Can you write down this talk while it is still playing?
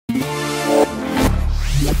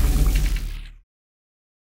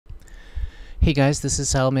Hey guys, this is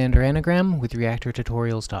Salamander Anagram with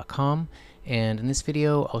ReaktorTutorials.com, and in this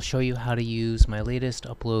video I'll show you how to use my latest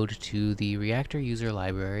upload to the Reaktor User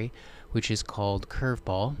Library, which is called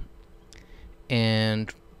CurveBall.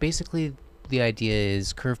 And basically the idea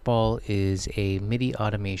is CurveBall is a MIDI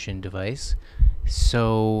automation device,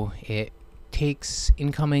 so it takes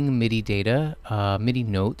incoming MIDI data, MIDI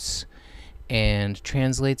notes, and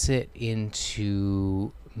translates it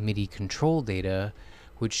into MIDI control data,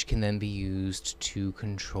 which can then be used to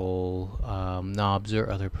control knobs or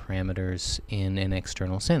other parameters in an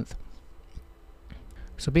external synth.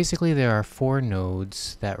 So basically there are 4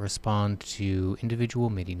 nodes that respond to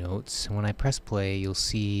individual MIDI notes, and when I press play you'll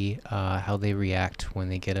see how they react when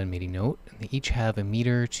they get a MIDI note. They each have a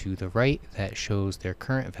meter to the right that shows their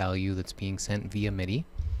current value that's being sent via MIDI.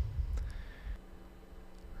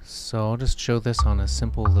 So I'll just show this on a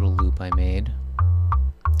simple little loop I made.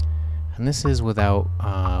 And this is with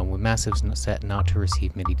massive set not to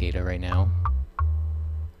receive MIDI data right now.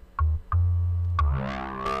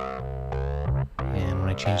 And when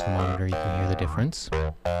I change the monitor, you can hear the difference.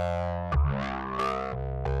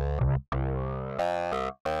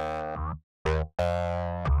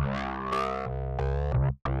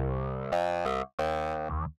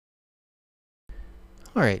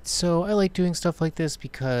 Alright, so I like doing stuff like this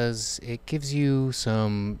because it gives you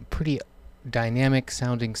some pretty dynamic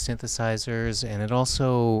sounding synthesizers, and it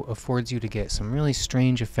also affords you to get some really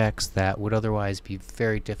strange effects that would otherwise be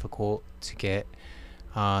very difficult to get.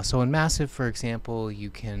 So in Massive, for example, you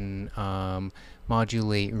can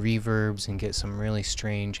modulate reverbs and get some really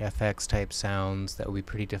strange FX type sounds that would be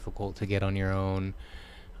pretty difficult to get on your own,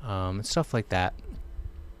 stuff like that.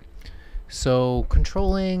 So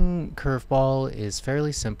controlling CurveBall is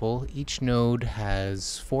fairly simple. Each node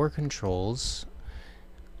has 4 controls,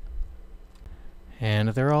 and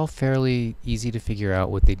they're all fairly easy to figure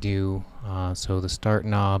out what they do. So the start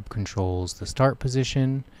knob controls the start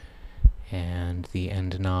position, and the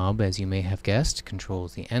end knob, as you may have guessed,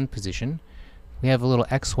 controls the end position. We have a little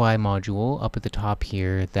XY module up at the top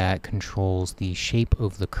here that controls the shape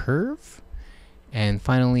of the curve. And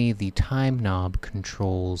finally, the time knob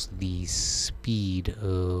controls the speed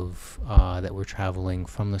of that we're traveling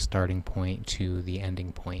from the starting point to the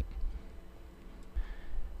ending point.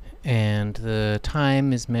 And the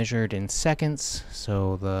time is measured in seconds,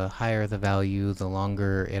 so the higher the value, the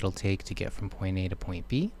longer it'll take to get from point A to point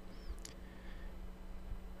B.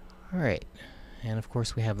 Alright, and of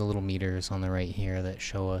course we have the little meters on the right here that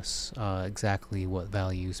show us exactly what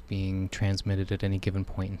value is being transmitted at any given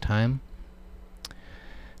point in time.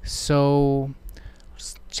 So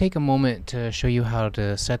just take a moment to show you how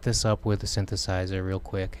to set this up with a synthesizer real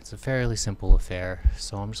quick. It's a fairly simple affair.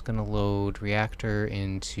 So I'm just going to load Reaktor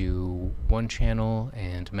into one channel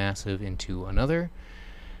and Massive into another.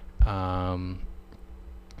 I'm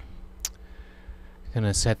going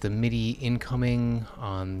to set the MIDI incoming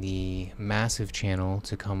on the Massive channel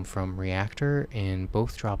to come from Reaktor in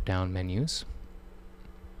both drop-down menus.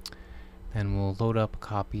 Then we'll load up a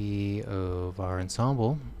copy of our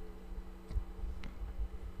ensemble.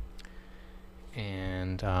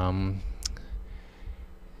 And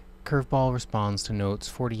CurveBall responds to notes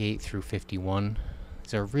 48 through 51.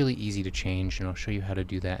 These are really easy to change, and I'll show you how to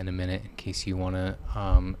do that in a minute in case you want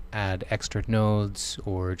to add extra nodes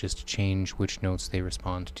or just change which notes they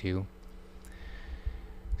respond to.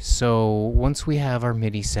 So once we have our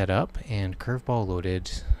MIDI set up and CurveBall loaded,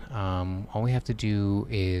 all we have to do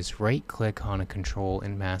is right-click on a control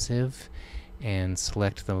in Massive and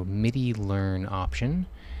select the MIDI Learn option.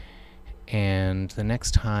 And the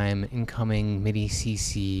next time incoming MIDI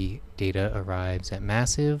CC data arrives at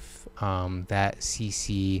Massive, that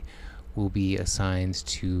CC will be assigned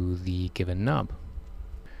to the given knob.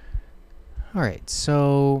 Alright,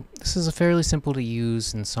 so this is a fairly simple to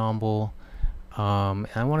use ensemble. And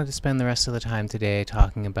I wanted to spend the rest of the time today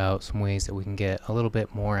talking about some ways that we can get a little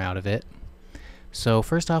bit more out of it. So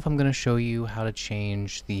first off, I'm going to show you how to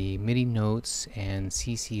change the MIDI notes and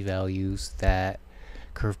CC values that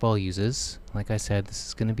CurveBall uses. Like I said, this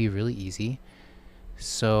is going to be really easy.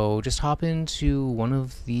 So just hop into one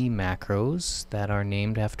of the macros that are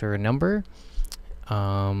named after a number,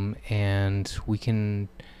 and we can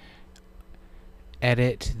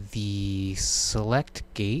edit the select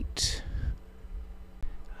gate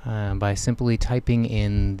by simply typing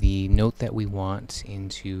in the note that we want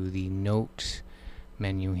into the note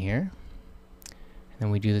menu here. Then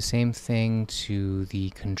we do the same thing to the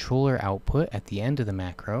controller output at the end of the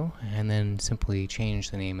macro, and then simply change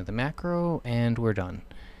the name of the macro, and we're done.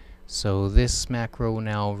 So this macro will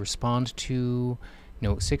now respond to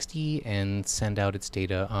note 60 and send out its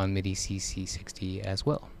data on MIDI CC60 as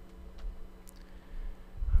well.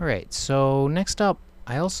 Alright, so next up,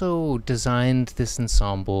 I also designed this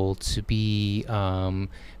ensemble to be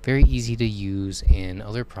very easy to use in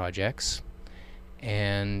other projects,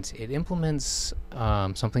 and it implements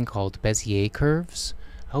something called bezier curves.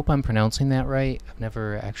 I hope I'm pronouncing that right. I've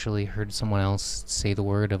never actually heard someone else say the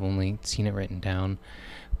word. I've only seen it written down.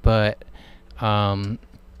 But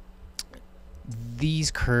these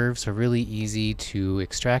curves are really easy to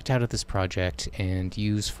extract out of this project and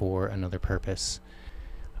use for another purpose.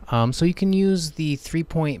 So you can use the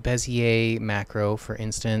 3-point bezier macro, for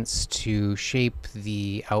instance, to shape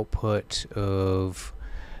the output of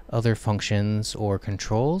other functions or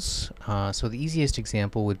controls. So the easiest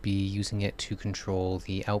example would be using it to control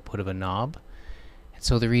the output of a knob.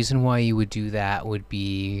 So the reason why you would do that would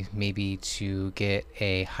be maybe to get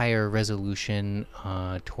a higher resolution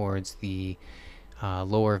towards the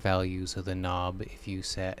lower values of the knob if you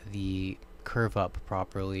set the curve up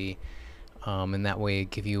properly. And that way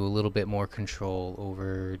give you a little bit more control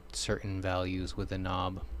over certain values with the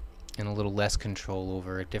knob, and a little less control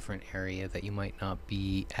over a different area that you might not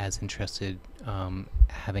be as interested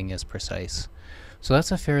having as precise. So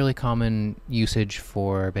that's a fairly common usage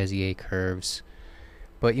for bezier curves.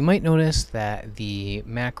 But you might notice that the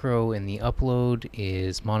macro in the upload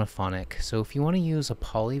is monophonic. So if you want to use a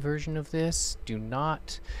poly version of this, do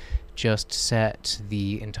not just set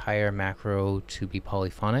the entire macro to be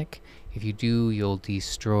polyphonic. If you do, you'll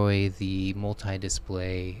destroy the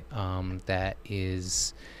multi-display that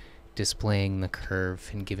is displaying the curve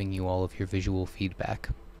and giving you all of your visual feedback.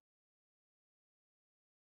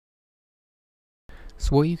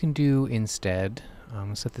 So what you can do instead,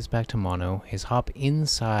 I'll set this back to mono, is hop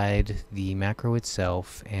inside the macro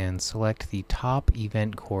itself and select the top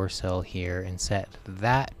event core cell here and set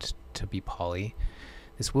that to be poly.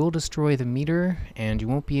 This will destroy the meter, and you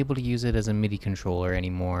won't be able to use it as a MIDI controller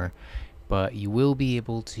anymore, but you will be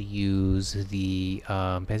able to use the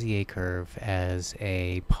bezier curve as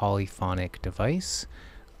a polyphonic device,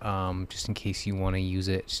 just in case you want to use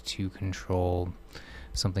it to control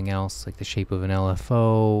something else, like the shape of an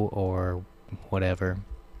LFO or whatever.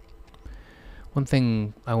 One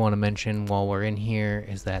thing I want to mention while we're in here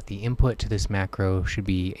is that the input to this macro should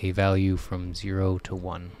be a value from 0 to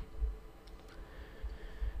 1.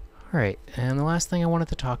 Alright, and the last thing I wanted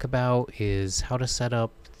to talk about is how to set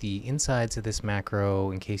up the insides of this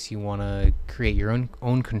macro in case you want to create your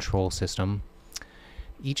own control system.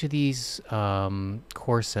 Each of these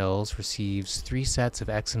core cells receives 3 sets of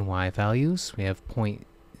x and y values. We have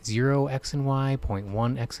 0.0 x and y,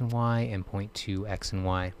 0.1 x and y, and 0.2 x and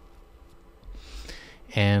y.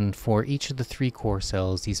 And for each of the 3 core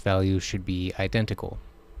cells, these values should be identical.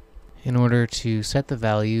 In order to set the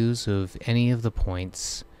values of any of the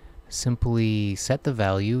points, simply set the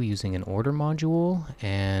value using an order module,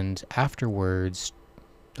 and afterwards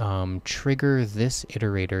trigger this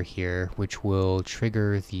iterator here, which will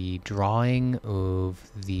trigger the drawing of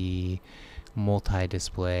the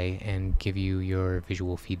multi-display and give you your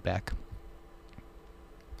visual feedback.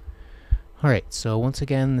 Alright, so once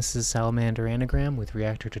again, this is Salamander Anagram with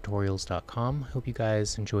ReaktorTutorials.com. Hope you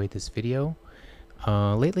guys enjoyed this video.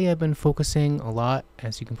 Lately I've been focusing a lot,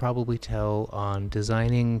 as you can probably tell, on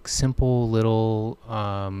designing simple little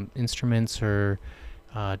instruments or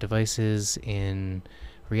devices in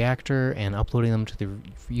Reaktor and uploading them to the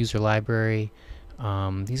user library.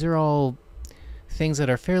 These are all things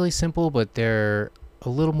that are fairly simple, but they're a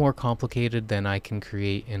little more complicated than I can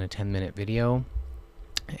create in a 10-minute video.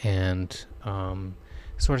 And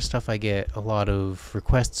sort of stuff I get a lot of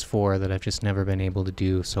requests for that I've just never been able to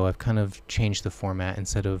do, so I've kind of changed the format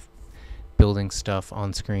instead of building stuff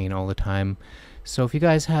on screen all the time. So if you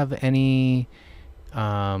guys have any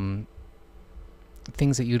things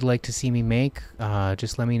that you'd like to see me make,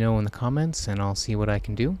 just let me know in the comments and I'll see what I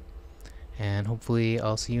can do. And hopefully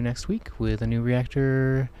I'll see you next week with a new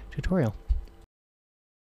Reaktor tutorial.